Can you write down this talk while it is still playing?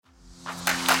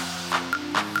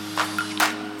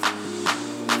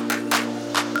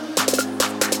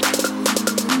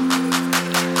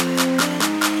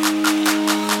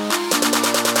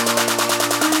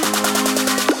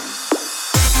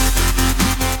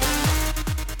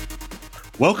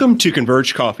Welcome to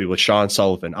Converge Coffee with Sean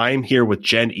Sullivan. I am here with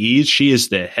Jen Eads. She is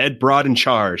the head broad in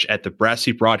charge at the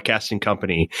Brassy Broadcasting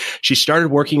Company. She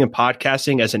started working in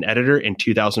podcasting as an editor in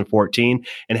 2014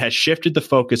 and has shifted the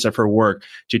focus of her work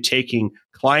to taking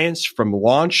clients from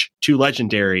launch to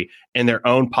legendary in their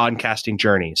own podcasting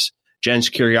journeys. Jen's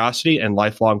curiosity and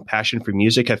lifelong passion for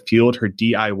music have fueled her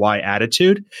DIY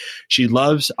attitude. She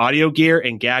loves audio gear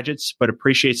and gadgets, but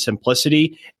appreciates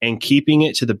simplicity and keeping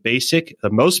it to the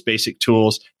most basic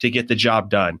tools to get the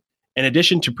job done. In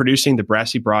addition to producing the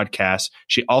Brassy broadcast,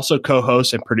 she also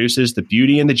co-hosts and produces the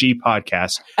Beauty and the G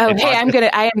podcast. Oh, hey,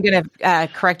 I am gonna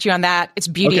correct you on that. It's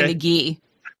Beauty and the G.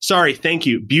 Sorry, thank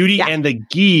you. Beauty and the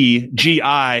Gi,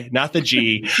 G-I, not the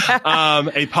G.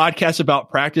 A podcast about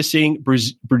practicing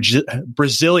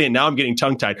Brazilian, now I'm getting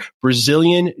tongue-tied,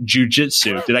 Brazilian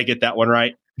Jiu-Jitsu. Did I get that one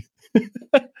right?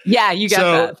 Yeah, you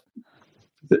got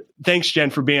that. Thanks, Jen,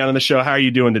 for being on the show. How are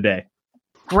you doing today?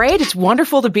 Great. It's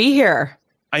wonderful to be here.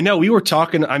 I know we were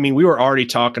already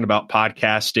talking about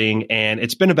podcasting, and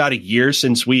it's been about a year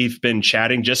since we've been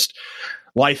chatting, just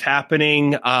life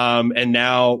happening. And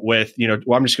now with,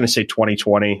 I'm just going to say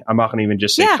 2020. I'm not going to even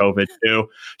just say COVID too,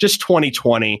 just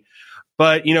 2020.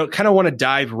 But, kind of want to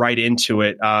dive right into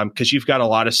it because you've got a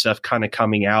lot of stuff kind of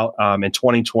coming out in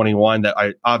 2021 that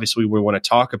we want to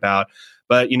talk about.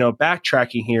 But,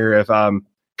 backtracking here of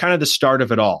kind of the start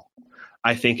of it all,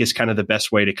 I think is kind of the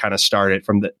best way to kind of start it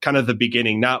from the kind of the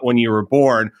beginning, not when you were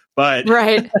born, but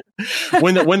right.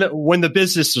 when the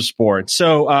business was born.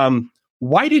 So,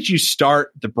 why did you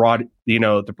start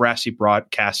the Brassy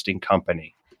Broadcasting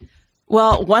Company?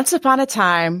 Well, once upon a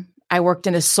time, I worked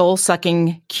in a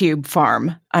soul-sucking cube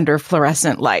farm under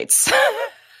fluorescent lights.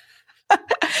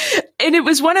 And it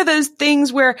was one of those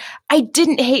things where I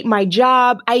didn't hate my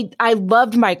job. I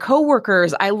loved my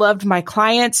coworkers. I loved my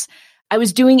clients. I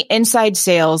was doing inside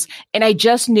sales, and I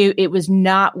just knew it was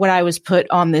not what I was put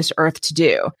on this earth to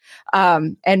do.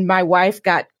 And my wife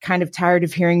got kind of tired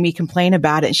of hearing me complain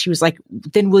about it. And she was like,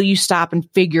 then will you stop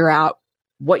and figure out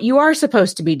what you are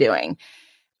supposed to be doing?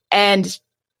 And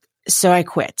so I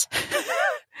quit.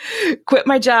 Quit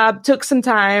my job, took some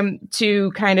time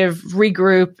to kind of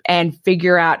regroup and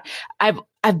figure out.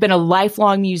 I've been a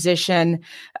lifelong musician.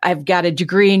 I've got a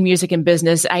degree in music and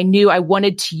business. I knew I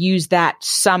wanted to use that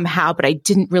somehow, but I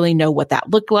didn't really know what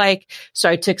that looked like. So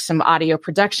I took some audio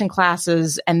production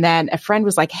classes, and then a friend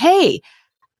was like, hey,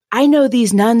 I know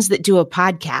these nuns that do a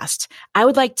podcast. I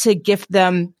would like to gift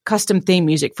them custom theme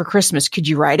music for Christmas. Could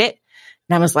you write it?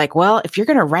 And I was like, well, if you're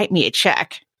going to write me a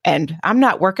check and I'm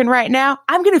not working right now,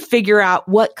 I'm going to figure out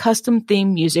what custom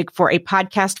theme music for a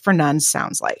podcast for nuns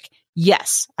sounds like.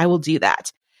 Yes, I will do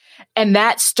that. And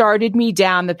that started me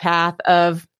down the path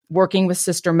of working with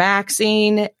Sister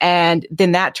Maxine. And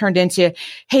then that turned into,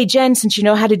 hey, Jen, since you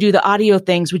know how to do the audio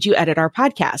things, would you edit our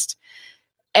podcast?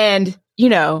 And,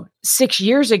 6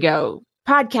 years ago,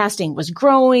 podcasting was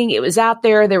growing. It was out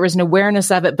there. There was an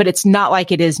awareness of it, but it's not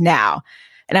like it is now.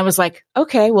 And I was like,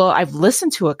 okay, well, I've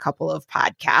listened to a couple of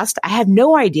podcasts. I have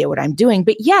no idea what I'm doing,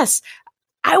 but yes,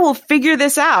 I will figure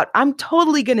this out. I'm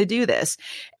totally going to do this.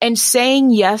 And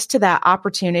saying yes to that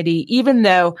opportunity, even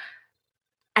though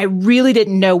I really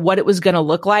didn't know what it was going to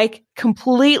look like,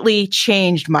 completely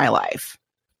changed my life.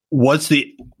 Was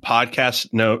the podcast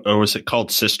or was it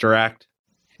called Sister Act?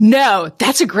 No,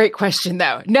 that's a great question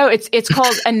though. No, it's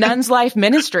called A Nun's Life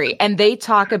Ministry. And they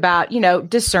talk about,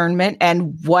 discernment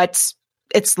and what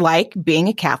it's like being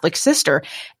a Catholic sister.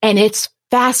 And it's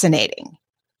fascinating.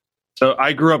 So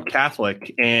I grew up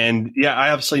Catholic, and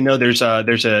I obviously know there's a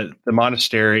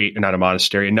nunnery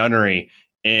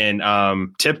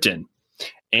in Tipton.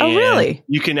 And oh, really?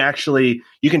 You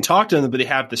can talk to them, but they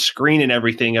have the screen and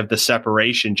everything of the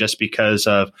separation just because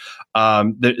of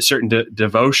the certain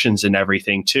devotions and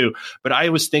everything too. But I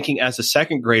was thinking as a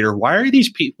second grader, why are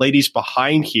these ladies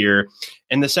behind here?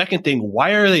 And the second thing,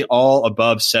 why are they all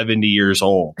above 70 years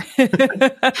old?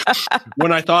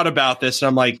 When I thought about this, and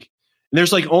I'm like,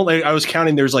 there's I was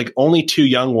counting, there's only two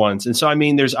young ones. And so,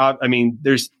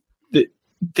 there's the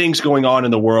things going on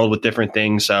in the world with different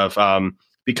things of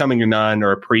becoming a nun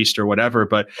or a priest or whatever.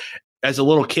 But as a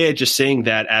little kid, just seeing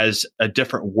that as a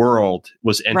different world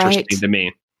was interesting to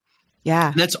me.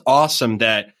 Yeah. And that's awesome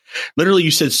that literally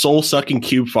you said soul sucking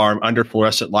cube farm under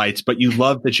fluorescent lights, but you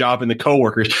love the job and the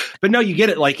coworkers. But no, you get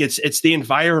it. It's the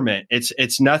environment.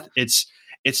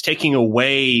 It's taking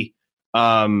away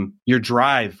your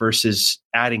drive versus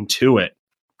adding to it.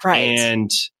 Right.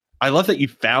 And I love that you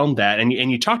found that. And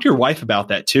you talked to your wife about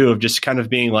that too, of just kind of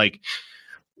being like,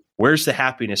 where's the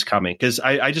happiness coming? Because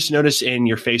I just noticed in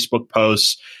your Facebook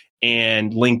posts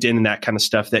and LinkedIn and that kind of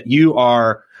stuff that you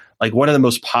are like one of the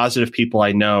most positive people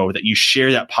I know, that you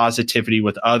share that positivity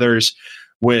with others,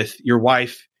 with your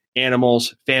wife,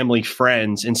 animals, family,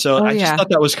 friends. And so I just thought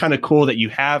that was kind of cool that you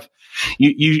have,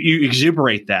 you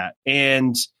exuberate that.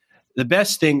 And the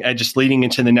best thing, just leading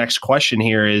into the next question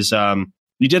here is,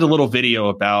 you did a little video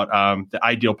about the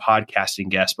ideal podcasting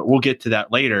guest, but we'll get to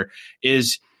that later,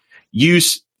 is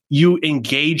you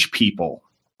engage people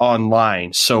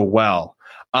online so well.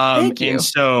 Thank you. And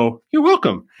so you're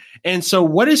welcome. And so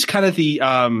what is kind of the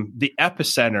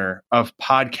epicenter of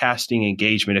podcasting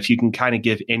engagement? If you can kind of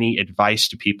give any advice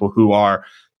to people who are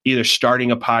either starting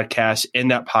a podcast, in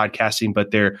that podcasting, but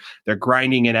they're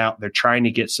grinding it out, they're trying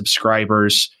to get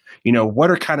subscribers, what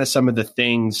are kind of some of the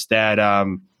things that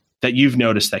you've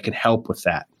noticed that can help with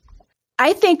that?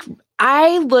 I think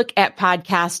I look at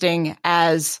podcasting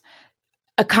as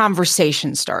a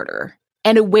conversation starter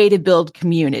and a way to build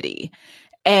community,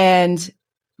 and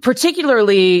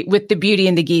particularly with the Beauty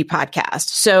and the Gi podcast.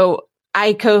 So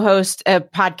I co-host a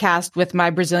podcast with my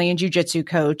Brazilian Jiu-Jitsu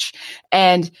coach.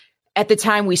 And at the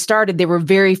time we started, there were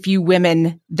very few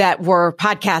women that were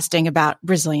podcasting about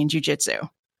Brazilian Jiu-Jitsu.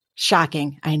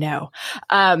 Shocking, I know.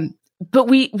 But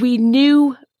we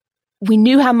knew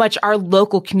how much our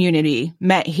local community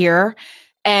meant here.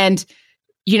 And,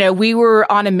 we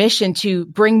were on a mission to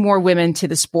bring more women to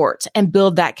the sport and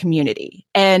build that community.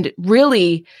 And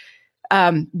really,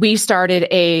 we started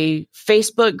a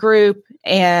Facebook group,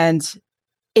 and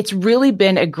it's really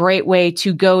been a great way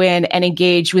to go in and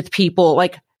engage with people.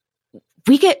 Like,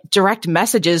 we get direct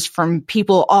messages from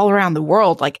people all around the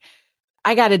world. Like,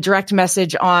 I got a direct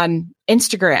message on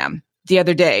Instagram the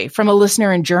other day from a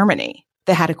listener in Germany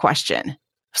that had a question. I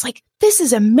was like, this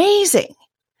is amazing.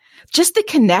 Just the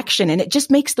connection, and it just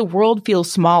makes the world feel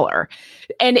smaller.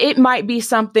 And it might be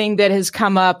something that has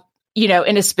come up,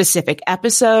 in a specific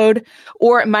episode,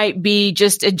 or it might be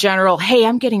just a general, hey,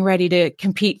 I'm getting ready to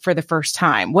compete for the first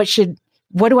time. What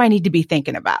do I need to be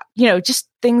thinking about? Just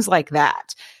things like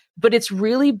that. But it's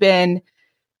really been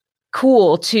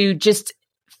cool to just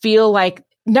feel like,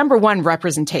 number one,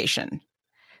 representation.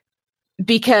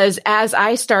 Because as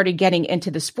I started getting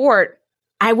into the sport,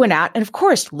 I went out and, of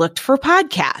course, looked for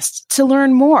podcasts to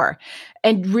learn more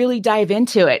and really dive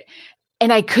into it.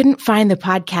 And I couldn't find the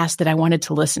podcast that I wanted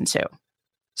to listen to.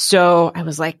 So I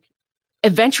was like,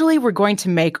 eventually we're going to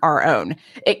make our own.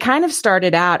 It kind of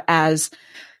started out as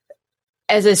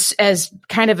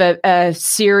kind of a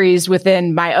series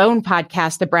within my own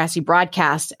podcast, the Brassy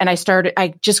Broadcast. And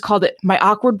I just called it my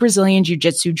Awkward Brazilian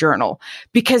Jiu-Jitsu Journal,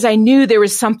 because I knew there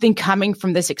was something coming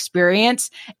from this experience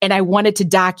and I wanted to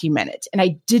document it. And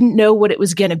I didn't know what it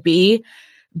was going to be,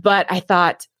 but I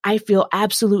thought, I feel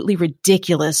absolutely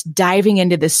ridiculous diving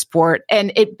into this sport.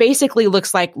 And it basically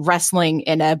looks like wrestling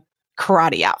in a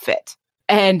karate outfit.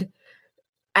 And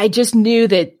I just knew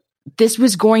that this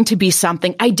was going to be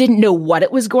something. I didn't know what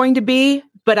it was going to be,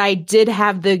 but I did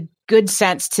have the good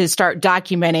sense to start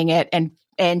documenting it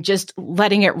and just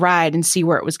letting it ride and see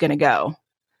where it was going to go.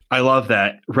 I love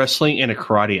that. Wrestling in a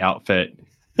karate outfit.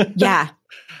 Yeah.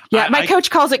 Yeah. My coach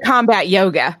calls it combat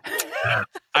yoga.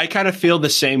 I kind of feel the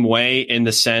same way, in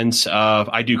the sense of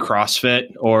I do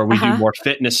CrossFit, or we do more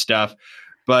fitness stuff,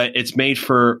 but it's made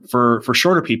for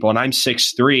shorter people. And I'm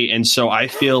 6'3". And so I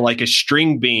feel like a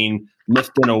string bean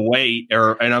lifting a weight,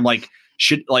 and I'm like,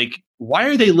 why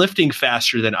are they lifting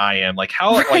faster than I am? Like,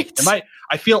 how, right.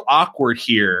 I feel awkward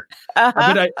here.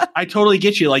 But I totally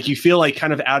get you. Like, you feel like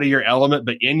kind of out of your element,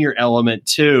 but in your element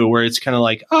too, where it's kind of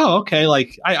like, oh, okay.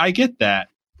 Like I get that.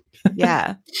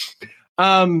 Yeah.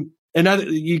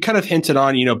 You kind of hinted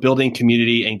on, building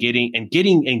community and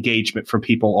getting engagement from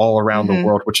people all around the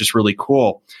world, which is really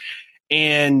cool.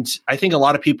 And I think a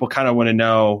lot of people kind of want to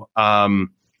know,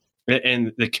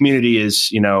 and the community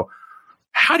is,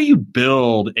 how do you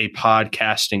build a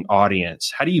podcasting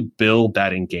audience? How do you build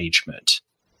that engagement?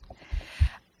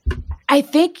 I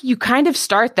think you kind of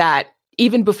start that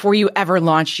even before you ever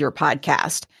launch your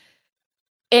podcast.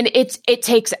 And it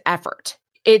takes effort.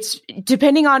 It's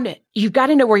depending on, you've got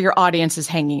to know where your audience is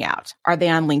hanging out. Are they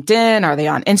on LinkedIn? Are they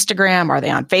on Instagram? Are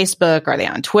they on Facebook? Are they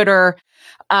on Twitter?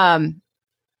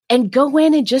 And go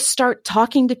in and just start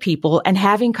talking to people and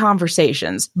having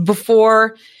conversations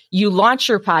before you launch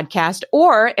your podcast.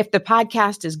 Or if the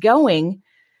podcast is going,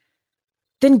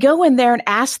 then go in there and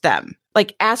ask them.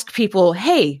 Like, ask people,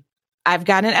 hey, I've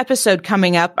got an episode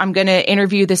coming up. I'm going to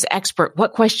interview this expert.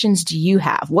 What questions do you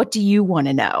have? What do you want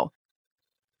to know?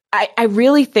 I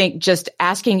really think just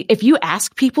asking, if you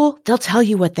ask people, they'll tell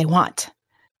you what they want.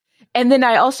 And then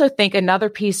I also think another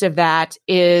piece of that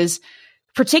is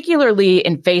particularly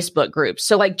in Facebook groups.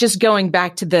 So like, just going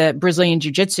back to the Brazilian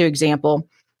Jiu-Jitsu example,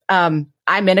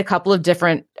 I'm in a couple of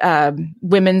different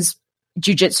women's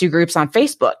jujitsu groups on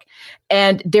Facebook.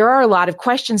 And there are a lot of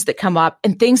questions that come up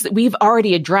and things that we've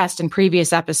already addressed in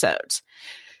previous episodes.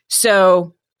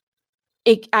 So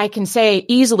I can say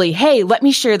easily, hey, let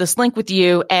me share this link with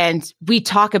you. And we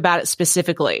talk about it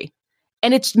specifically.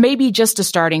 And it's maybe just a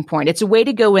starting point. It's a way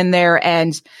to go in there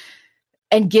and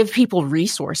give people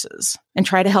resources and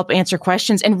try to help answer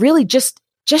questions and really just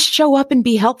show up and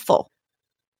be helpful.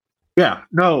 Yeah,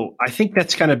 no, I think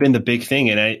that's kind of been the big thing.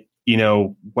 And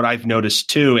what I've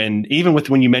noticed too, and even with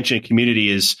when you mention a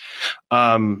community is,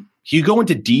 you go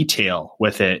into detail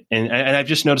with it. And I've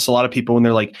just noticed a lot of people when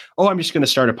they're like, oh, I'm just going to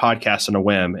start a podcast on a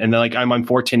whim. And they're like, I'm on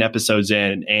 14 episodes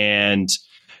in, and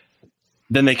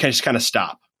then they just kind of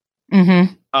stop.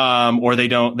 Mm-hmm. Or they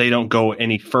don't go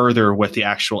any further with the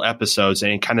actual episodes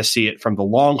and kind of see it from the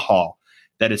long haul,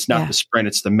 that it's not the sprint,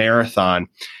 it's the marathon.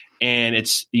 And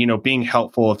it's, being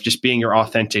helpful of just being your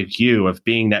authentic you, of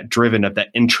being that driven, of that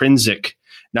intrinsic,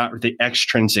 not the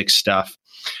extrinsic stuff.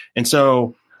 And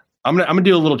so I'm gonna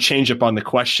do a little change up on the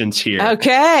questions here.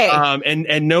 Okay.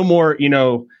 And no more,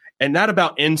 and not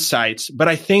about insights, but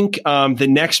I think the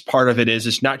next part of it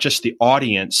is not just the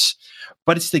audience,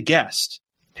 but it's the guest.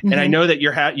 Mm-hmm. And I know that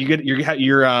you're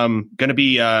going to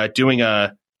be doing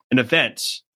an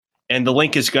event, and the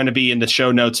link is going to be in the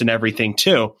show notes and everything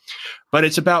too. But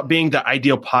it's about being the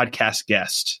ideal podcast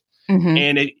guest. Mm-hmm.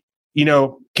 And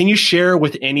can you share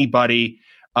with anybody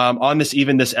on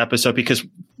this episode? Because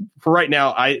for right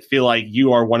now, I feel like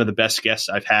you are one of the best guests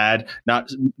I've had.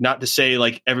 Not to say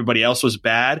like everybody else was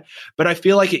bad, but I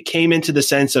feel like it came into the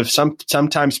sense of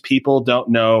sometimes people don't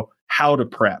know how to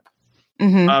prep.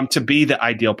 Mm-hmm. To be the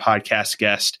ideal podcast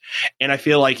guest. And I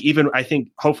feel like I think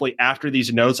hopefully after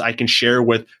these notes, I can share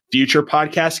with future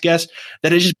podcast guests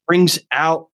that it just brings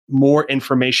out more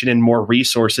information and more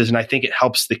resources. And I think it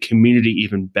helps the community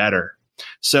even better.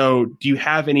 So do you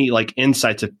have any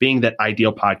insights of being that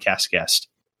ideal podcast guest?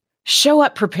 Show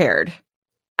up prepared.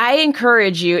 I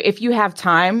encourage you, if you have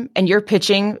time and you're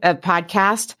pitching a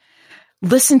podcast,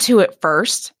 listen to it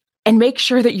first and make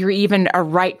sure that you're even a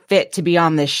right fit to be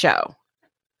on this show.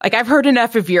 I've heard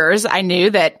enough of yours. I knew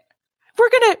that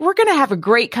we're going to have a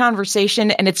great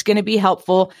conversation and it's going to be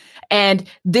helpful. And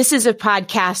this is a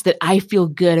podcast that I feel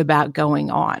good about going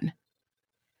on.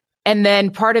 And then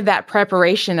part of that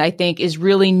preparation, I think, is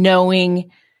really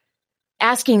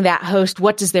asking that host,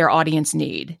 what does their audience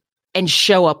need? And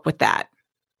show up with that.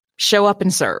 Show up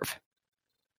and serve.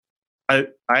 I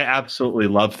absolutely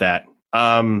love that.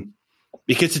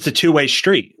 Because it's a two-way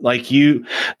street.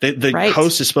 The right.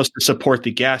 Host is supposed to support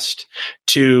the guest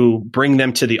to bring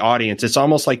them to the audience. It's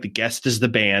almost like the guest is the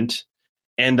band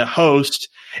and the host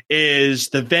is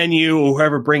the venue, or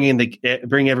whoever bring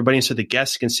everybody in so the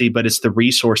guests can see, but it's the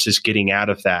resources getting out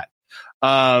of that.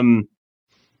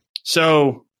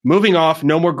 So moving off,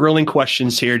 no more grilling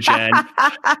questions here, Jen.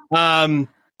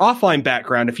 Offline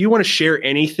background, if you want to share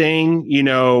anything,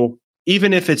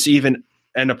 even if it's even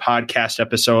in a podcast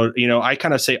episode, I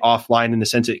kind of say offline in the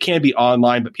sense it can be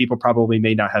online, but people probably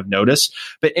may not have noticed.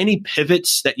 But any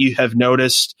pivots that you have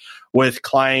noticed with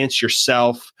clients,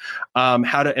 yourself,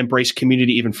 how to embrace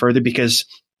community even further? Because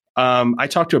I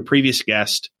talked to a previous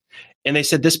guest and they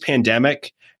said this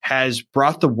pandemic has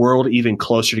brought the world even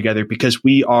closer together because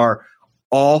we are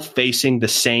all facing the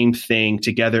same thing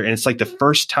together. And it's like the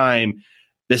first time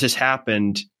this has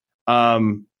happened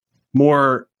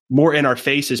more in our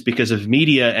faces because of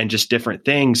media and just different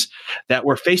things that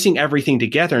we're facing everything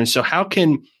together. And so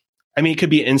it could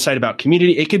be an insight about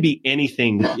community. It could be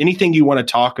anything you want to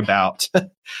talk about.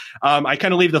 I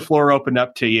kind of leave the floor open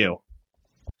up to you.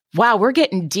 Wow. We're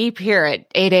getting deep here at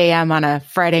 8 a.m. on a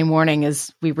Friday morning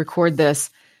as we record this.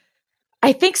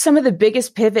 I think some of the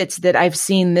biggest pivots that I've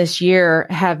seen this year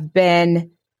have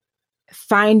been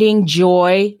finding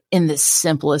joy in the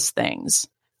simplest things.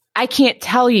 I can't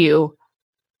tell you,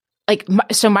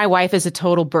 so my wife is a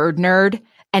total bird nerd,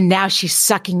 and now she's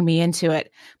sucking me into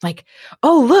it.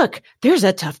 Oh, look, there's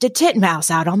a tufted titmouse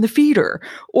out on the feeder,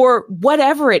 or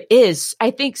whatever it is.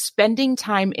 I think spending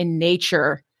time in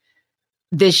nature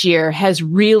this year has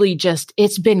really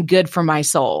it's been good for my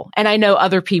soul. And I know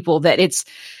other people that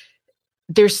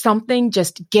there's something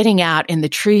just getting out in the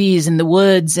trees and the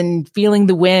woods and feeling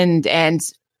the wind. And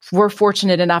we're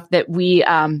fortunate enough that we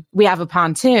have a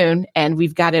pontoon and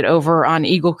we've got it over on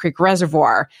Eagle Creek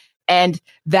Reservoir. And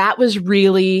that was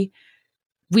really,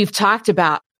 we've talked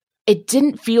about, it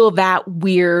didn't feel that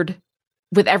weird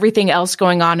with everything else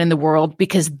going on in the world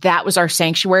because that was our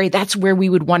sanctuary. That's where we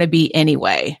would want to be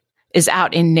anyway, is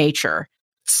out in nature.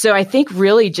 So I think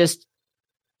really just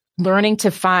learning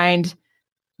to find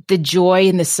the joy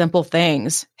in the simple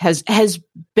things has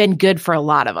been good for a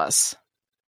lot of us.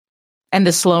 And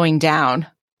the slowing down.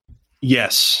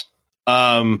 Yes.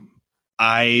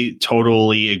 I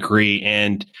totally agree.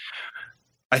 And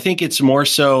I think it's more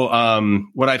so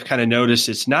what I've kind of noticed,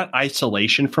 it's not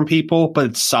isolation from people, but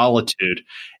it's solitude.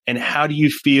 And how do you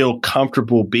feel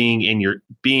comfortable being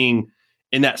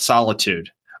in that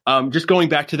solitude? Just going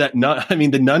back to that,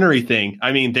 the nunnery thing.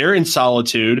 I mean, they're in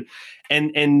solitude,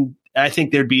 and I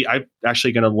think I'm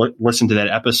actually going to listen to that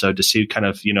episode to see kind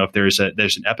of, if there's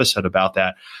an episode about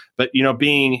that. But, you're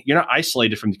not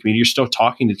isolated from the community. You're still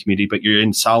talking to the community, but you're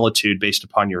in solitude based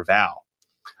upon your vow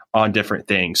on different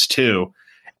things too.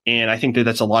 And I think that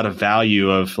that's a lot of value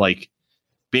of like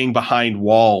being behind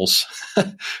walls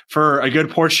for a good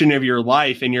portion of your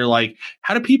life. And you're like,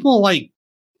 how do people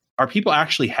are people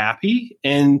actually happy?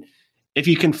 And if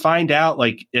you can find out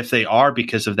like if they are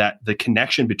because of that, the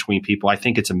connection between people, I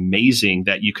think it's amazing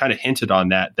that you kind of hinted on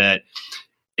that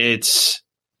it's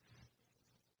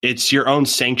your own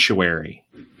sanctuary,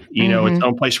 it's your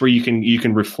own place where you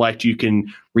can reflect, you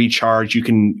can recharge, you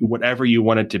can, whatever you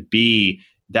want it to be.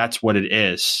 That's what it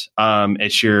is.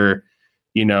 It's your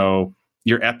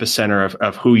epicenter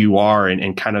of who you are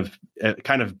and kind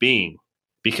of being,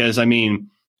 because you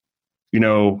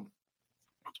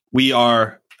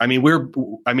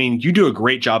do a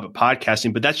great job at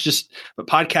podcasting, but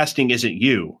podcasting isn't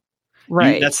you.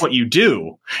 Right. That's what you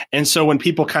do. And so when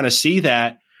people kind of see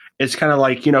that, it's kind of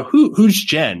like, who's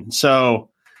Jen? So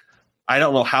I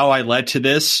don't know how I led to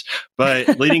this,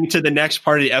 but leading to the next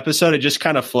part of the episode, it just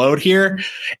kind of flowed here.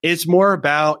 It's more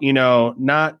about,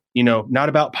 not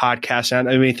about podcasting,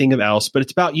 not anything else, but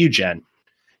it's about you, Jen.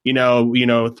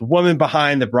 The woman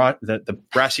behind the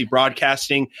Brassy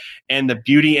Broadcasting and the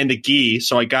beauty and the gi.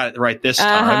 So I got it right this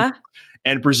time.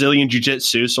 And Brazilian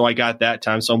Jiu-Jitsu. So I got that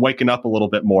time. So I'm waking up a little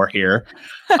bit more here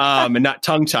and not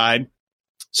tongue-tied.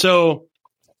 So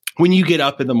when you get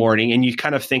up in the morning and you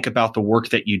kind of think about the work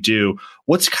that you do,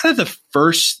 what's kind of the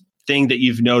first thing that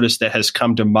you've noticed that has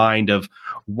come to mind of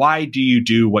why do you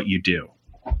do what you do?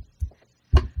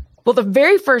 Well, the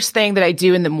very first thing that I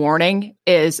do in the morning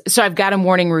is, so I've got a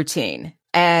morning routine.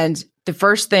 And the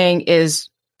first thing is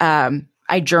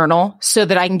I journal so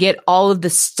that I can get all of the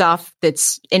stuff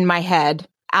that's in my head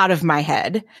out of my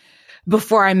head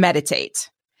before I meditate.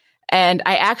 And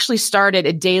I actually started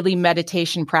a daily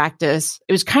meditation practice.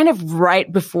 It was kind of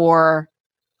right before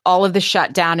all of the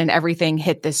shutdown and everything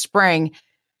hit this spring.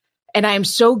 And I am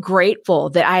so grateful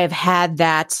that I have had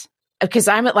that, because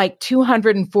I'm at like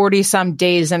 240 some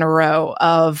days in a row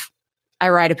of I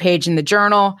write a page in the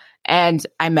journal and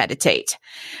I meditate.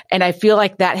 And I feel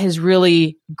like that has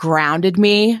really grounded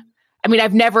me. I mean,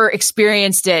 I've never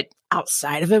experienced it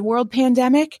outside of a world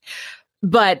pandemic,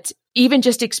 but even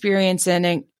just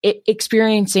experiencing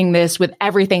this with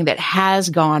everything that has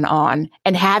gone on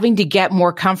and having to get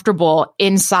more comfortable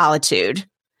in solitude,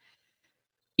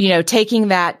 taking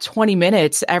that 20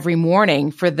 minutes every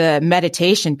morning for the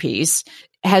meditation piece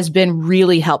has been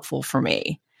really helpful for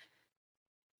me.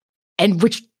 And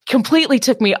which completely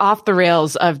took me off the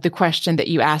rails of the question that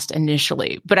you asked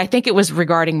initially, but I think it was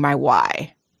regarding my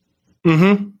why.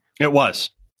 Mm-hmm. It was.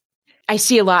 I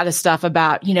see a lot of stuff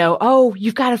about,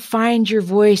 you've got to find your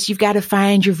voice. You've got to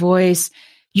find your voice.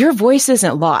 Your voice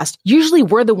isn't lost. Usually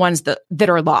we're the ones that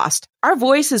are lost. Our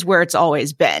voice is where it's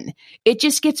always been. It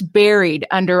just gets buried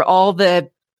under all the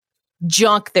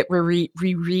junk that we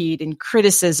read and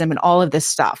criticism and all of this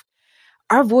stuff.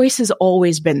 Our voice has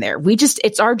always been there.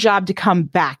 It's our job to come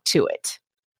back to it.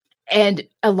 And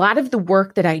a lot of the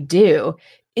work that I do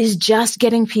is just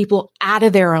getting people out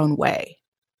of their own way.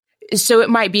 So it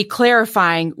might be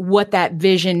clarifying what that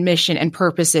vision, mission, and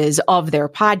purpose is of their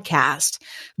podcast.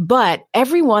 But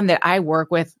everyone that I work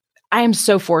with, I am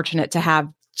so fortunate to have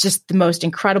just the most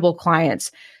incredible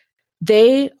clients.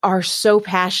 They are so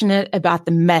passionate about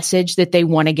the message that they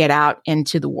want to get out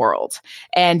into the world.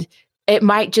 And it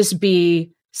might just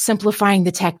be simplifying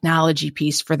the technology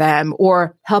piece for them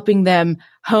or helping them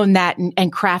hone that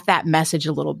and craft that message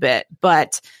a little bit.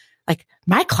 But like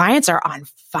my clients are on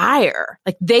fire.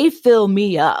 Like they fill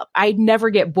me up. I never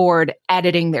get bored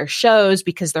editing their shows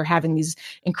because they're having these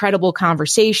incredible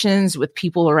conversations with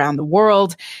people around the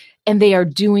world and they are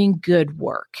doing good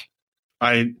work.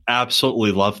 I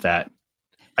absolutely love that.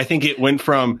 I think it went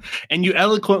from, and you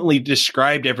eloquently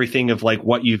described everything of like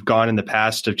what you've gone in the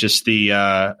past of just the,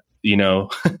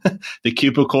 the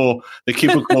cubicle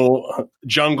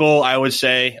jungle, I would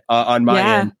say on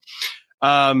my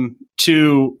end,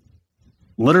 to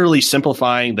literally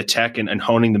simplifying the tech and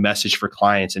honing the message for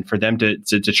clients and for them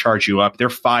to charge you up. Their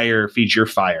fire feeds your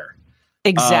fire.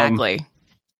 Exactly.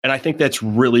 And I think that's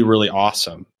really, really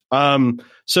awesome.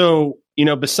 So,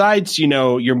 besides,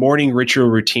 your morning ritual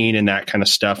routine and that kind of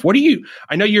stuff,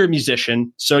 I know you're a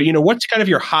musician. So, what's kind of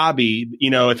your hobby,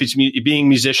 if it's being a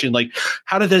musician, like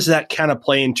how does that kind of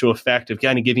play into effect of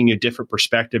kind of giving you a different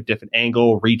perspective, different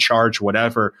angle, recharge,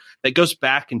 whatever that goes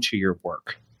back into your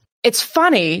work? It's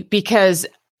funny because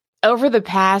over the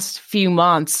past few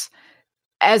months,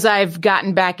 as I've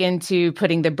gotten back into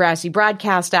putting the Brassy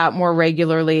broadcast out more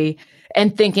regularly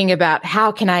and thinking about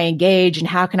how can I engage and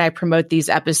how can I promote these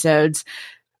episodes,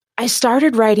 I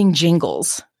started writing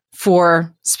jingles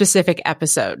for specific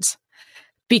episodes.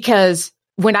 Because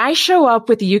when I show up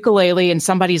with the ukulele in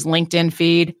somebody's LinkedIn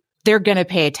feed, they're going to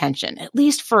pay attention, at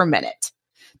least for a minute,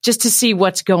 just to see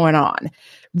what's going on.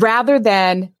 Rather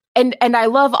than, and I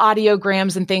love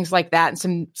audiograms and things like that,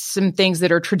 and some things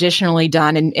that are traditionally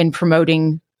done in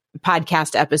promoting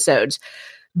podcast episodes.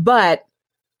 But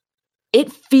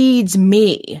it feeds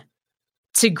me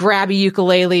to grab a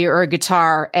ukulele or a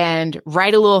guitar and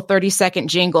write a little 30-second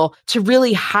jingle to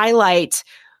really highlight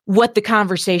what the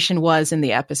conversation was in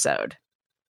the episode.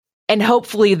 And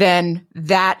hopefully then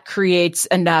that creates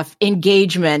enough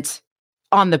engagement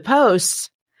on the posts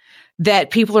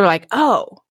that people are like,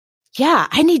 oh, yeah,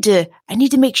 I need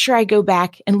to make sure I go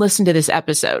back and listen to this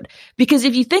episode. Because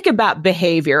if you think about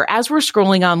behavior, as we're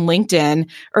scrolling on LinkedIn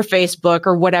or Facebook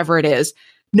or whatever it is,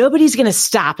 nobody's going to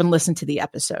stop and listen to the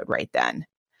episode right then.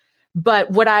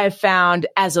 But what I have found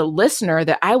as a listener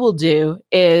that I will do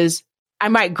is I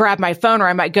might grab my phone or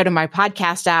I might go to my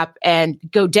podcast app and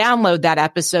go download that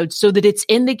episode so that it's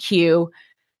in the queue,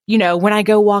 when I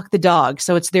go walk the dog.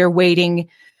 So it's there waiting.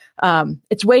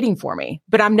 It's waiting for me,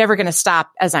 but I'm never going to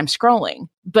stop as I'm scrolling.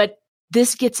 But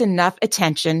this gets enough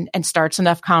attention and starts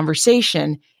enough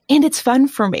conversation. And it's fun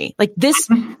for me. Like this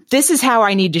is how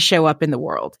I need to show up in the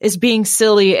world, is being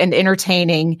silly and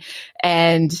entertaining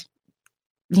and,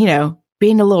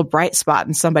 being a little bright spot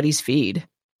in somebody's feed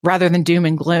rather than doom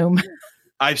and gloom.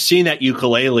 I've seen that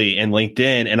ukulele in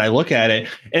LinkedIn and I look at it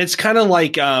and it's kind of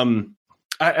like,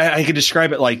 I could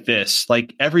describe it like this,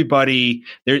 like everybody,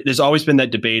 there's always been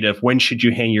that debate of when should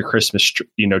you hang your Christmas,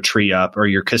 tree up or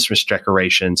your Christmas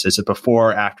decorations? Is it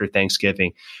before or after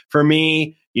Thanksgiving? For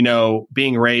me,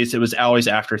 being raised, it was always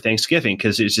after Thanksgiving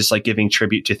because it's just like giving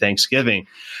tribute to Thanksgiving.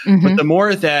 Mm-hmm. But the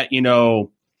more that,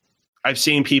 I've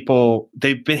seen people,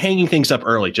 they've been hanging things up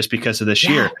early just because of this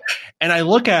year. And I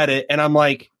look at it and I'm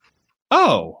like,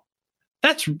 oh,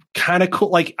 that's kind of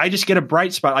cool. Like I just get a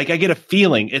bright spot. Like I get a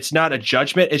feeling. It's not a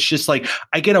judgment. It's just like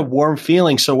I get a warm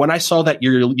feeling. So when I saw that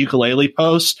your ukulele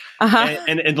post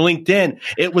and LinkedIn,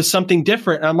 it was something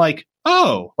different. And I'm like,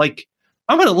 oh, like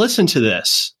I'm going to listen to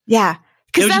this. Yeah.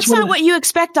 Because that's not what you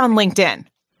expect on LinkedIn.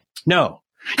 No,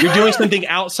 you're doing something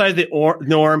outside the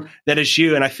norm that is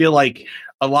you. And I feel like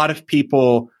a lot of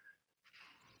people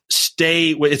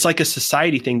it's like a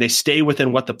society thing. They stay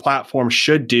within what the platform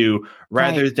should do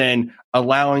rather than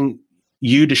allowing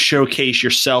you to showcase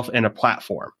yourself in a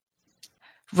platform.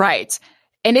 Right.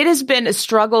 And it has been a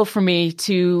struggle for me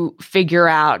to figure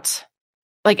out,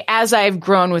 like, as I've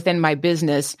grown within my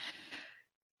business,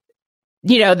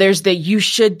 there's you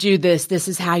should do this. This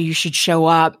is how you should show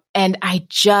up. And I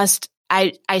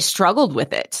struggled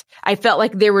with it. I felt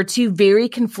like there were two very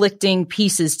conflicting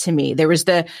pieces to me. There was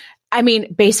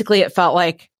basically it felt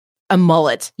like a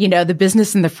mullet, the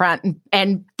business in the front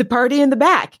and the party in the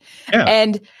back. Yeah.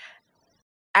 And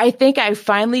I think I've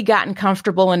finally gotten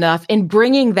comfortable enough in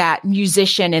bringing that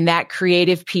musician and that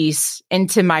creative piece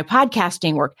into my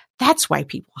podcasting work. That's why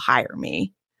people hire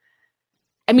me.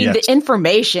 The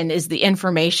information is the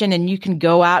information and you can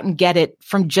go out and get it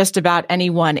from just about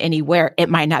anyone, anywhere. It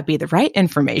might not be the right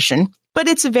information, but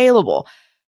it's available.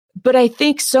 But I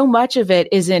think so much of it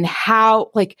is in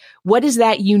what is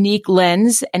that unique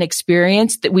lens and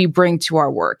experience that we bring to our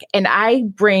work? And I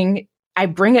bring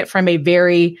it from a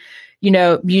very,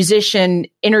 musician,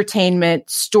 entertainment,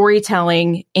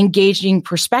 storytelling, engaging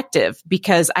perspective,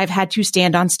 because I've had to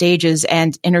stand on stages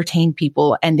and entertain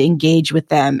people and engage with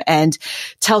them and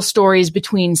tell stories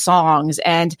between songs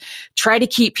and try to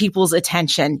keep people's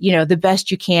attention, the best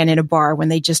you can in a bar when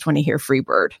they just want to hear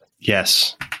Freebird.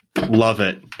 Yes. Love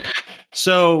it.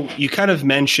 So you kind of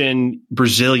mentioned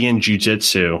Brazilian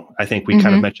Jiu-Jitsu. I think we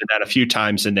kind of mentioned that a few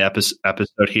times in the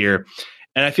episode here.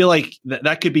 And I feel like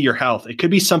that could be your health. It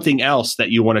could be something else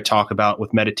that you want to talk about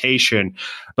with meditation.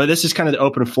 But this is kind of the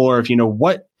open floor of,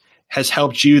 what has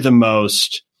helped you the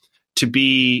most to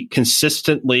be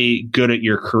consistently good at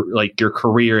your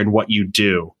career and what you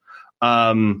do.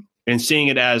 And seeing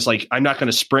it as like, I'm not going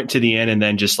to sprint to the end and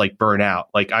then just like burn out.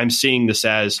 Like I'm seeing this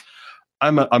as,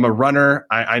 I'm a runner.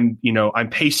 I'm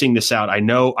pacing this out. I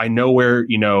know where,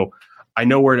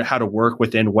 how to work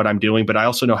within what I'm doing, but I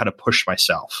also know how to push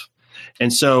myself.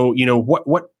 And so, if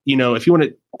you want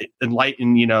to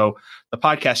enlighten, the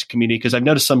podcast community, because I've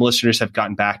noticed some listeners have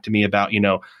gotten back to me about,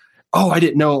 I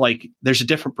didn't know, like, there's a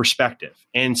different perspective.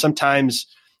 And sometimes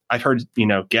I've heard,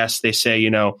 guests, they say,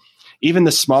 even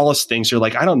the smallest things are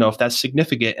like, I don't know if that's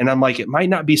significant. And I'm like, it might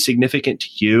not be significant to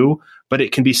you, but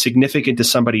it can be significant to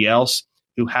somebody else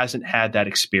who hasn't had that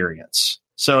experience.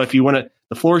 So if you want to,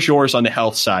 the floor is yours on the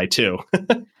health side too.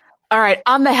 All right.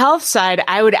 On the health side,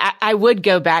 I would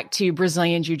go back to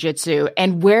Brazilian Jiu-Jitsu,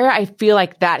 and where I feel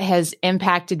like that has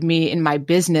impacted me in my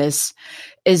business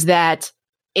is that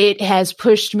it has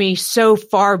pushed me so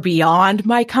far beyond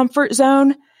my comfort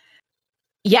zone.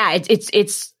 Yeah,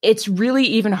 it's really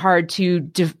even hard to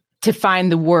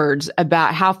find the words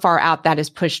about how far out that has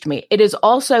pushed me. It has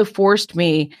also forced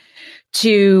me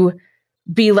to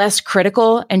be less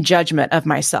critical and judgment of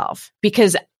myself,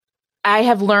 because I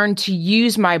have learned to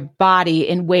use my body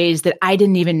in ways that I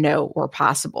didn't even know were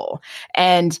possible.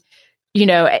 And,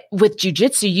 with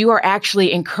jiu-jitsu, you are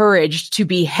actually encouraged to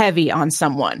be heavy on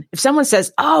someone. If someone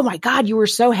says, "Oh my God, you were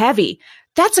so heavy,"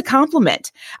 that's a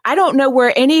compliment. I don't know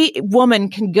where any woman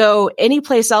can go any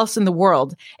place else in the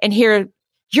world and hear,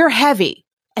 "You're heavy,"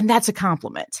 and that's a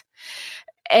compliment.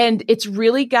 And it's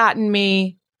really gotten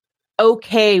me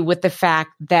okay with the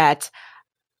fact that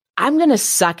I'm going to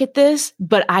suck at this,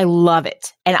 but I love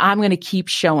it. And I'm going to keep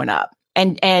showing up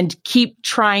and keep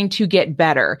trying to get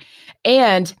better.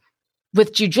 And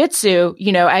with jiu-jitsu,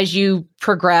 as you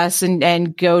progress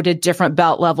and go to different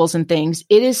belt levels and things,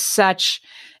 it is such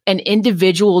an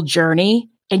individual journey,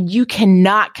 and you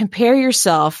cannot compare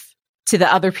yourself to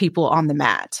the other people on the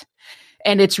mat.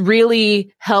 And it's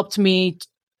really helped me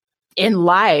in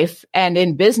life and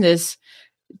in business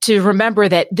to remember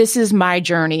that this is my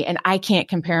journey and I can't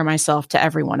compare myself to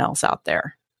everyone else out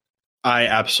there. I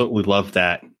absolutely love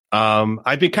that.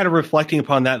 I've been kind of reflecting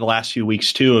upon that the last few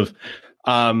weeks too, of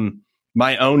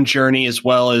my own journey, as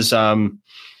well as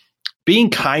being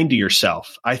kind to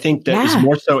yourself. I think that is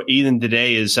more so even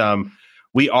today is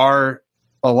we are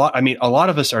a lot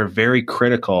of us are very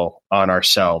critical on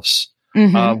ourselves,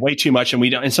 way too much.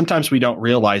 And sometimes we don't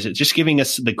realize it, just giving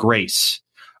us the grace.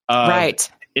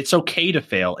 Right. It's okay to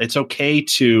fail. It's okay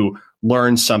to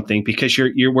learn something, because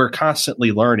we're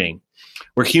constantly learning.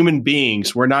 We're human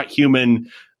beings. We're not human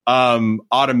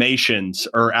automations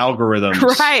or algorithms.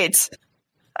 Right.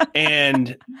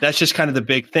 And that's just kind of the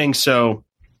big thing. So,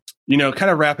 kind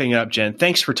of wrapping up, Jen,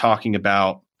 thanks for talking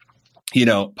about,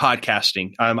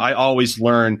 podcasting. I always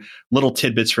learn little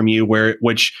tidbits from you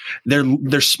which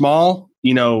they're small,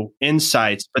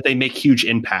 insights, but they make huge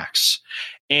impacts.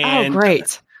 And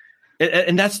great.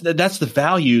 And that's the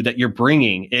value that you're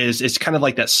bringing is it's kind of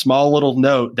like that small little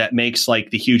note that makes like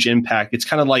the huge impact. It's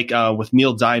kind of like with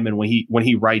Neil Diamond when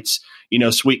he writes,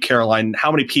 Sweet Caroline,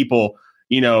 how many people,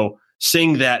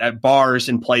 sing that at bars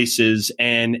and places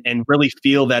and really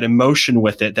feel that emotion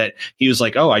with it, that he was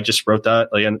like, oh, I just wrote that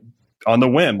on the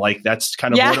whim. Like that's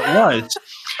kind of what it was.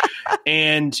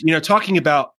 And, talking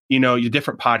about, your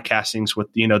different podcastings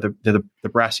with, the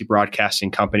Brassy Broadcasting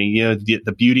Company,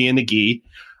 the beauty and the gi.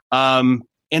 And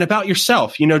about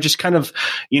yourself, just kind of,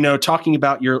 talking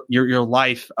about your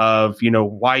life of,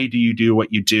 why do you do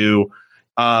what you do,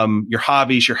 your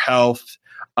hobbies, your health,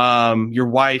 your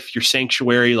wife, your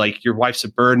sanctuary, like your wife's a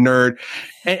bird nerd,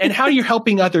 and how you're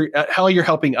helping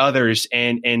others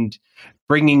and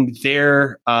bringing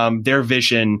their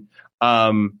vision,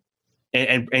 and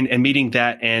meeting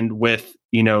that and with,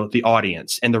 the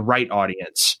audience and the right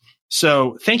audience.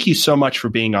 So thank you so much for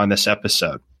being on this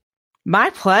episode.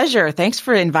 My pleasure. Thanks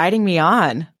for inviting me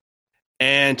on.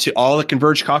 And to all the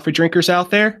Converge coffee drinkers out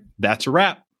there, that's a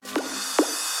wrap.